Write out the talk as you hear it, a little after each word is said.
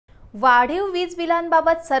वाढीव वीज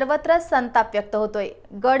बिलांबाबत सर्वत्र संताप व्यक्त होतोय।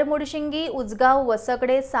 गडमुडशिंगी, उजगाव,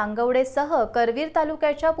 वसकडे, सांगवडेसह करवीर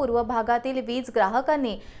तालुक्याच्या पूर्व भागातील वीज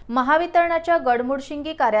ग्राहकांनी महावितरणाच्या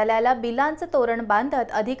गडमुडशिंगी कार्यालयाला बिलांचं तोरण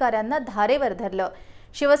बांधत अधिकाऱ्यांना धारेवर धरलं।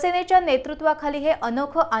 शिवसेनेच्या नेतृत्वाखाली हे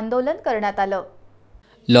अनोखं आंदोलन करण्यात आलं।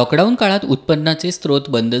 लॉकडाऊन काळात उत्पन्नाचे स्रोत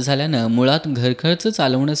बंद झाल्यानं मुळात घरखर्च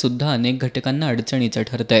चालवणं सुद्धा अनेक घटकांना अडचणीचं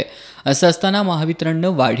ठरतंय। असं असताना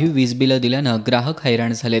महावितरणनं वाढीव वीज बिलं दिल्यानं ग्राहक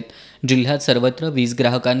हैराण झालेत। जिल्ह्यात सर्वत्र वीज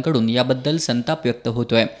ग्राहकांकडून याबद्दल संताप व्यक्त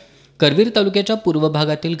होतोय। करवीर तालुक्याच्या पूर्व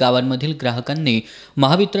भागातील गावांमधील ग्राहकांनी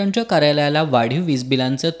महावितरणच्या कार्यालयाला वाढीव वीज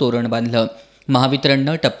बिलांचं तोरण बांधलं।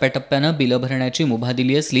 महावितरणनं टप्प्याटप्प्यानं बिलं भरण्याची मुभा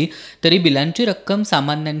दिली असली तरी बिलांची रक्कम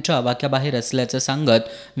सामान्यांच्या आवाक्याबाहेर असल्याचं सांगत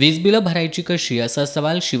वीज बिलं भरायची कशी असा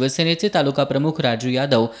सवाल शिवसेनेचे तालुका प्रमुख राजू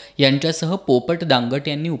यादव यांच्यासह पोपट दांगट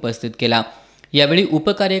यांनी उपस्थित केला। यावेळी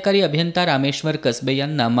उपकार्यकारी अभियंता रामेश्वर कसबे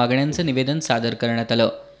यांना मागण्यांचं निवेदन सादर करण्यात आलं।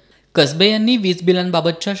 कसबे यांनी वीज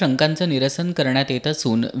बिलांबाबतच्या शंकांचं निरसन करण्यात येत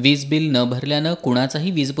असून वीज बिल न भरल्यानं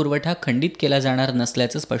कुणाचाही वीज पुरवठा खंडित केला जाणार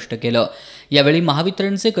नसल्याचं स्पष्ट केलं। यावेळी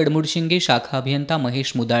महावितरणचे कडमुडशिंगे शाखा अभियंता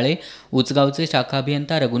महेश मुदाळे, उचगावचे शाखा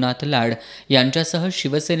अभियंता रघुनाथ लाड यांच्यासह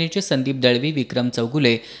शिवसेनेचे संदीप दळवी, विक्रम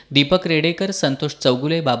चौगुले, दीपक रेडेकर, संतोष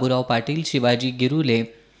चौगुले, बाबूराव पाटील, शिवाजी गिरुले,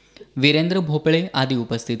 वीरेंद्र भोपळे आदी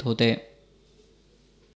उपस्थित होते।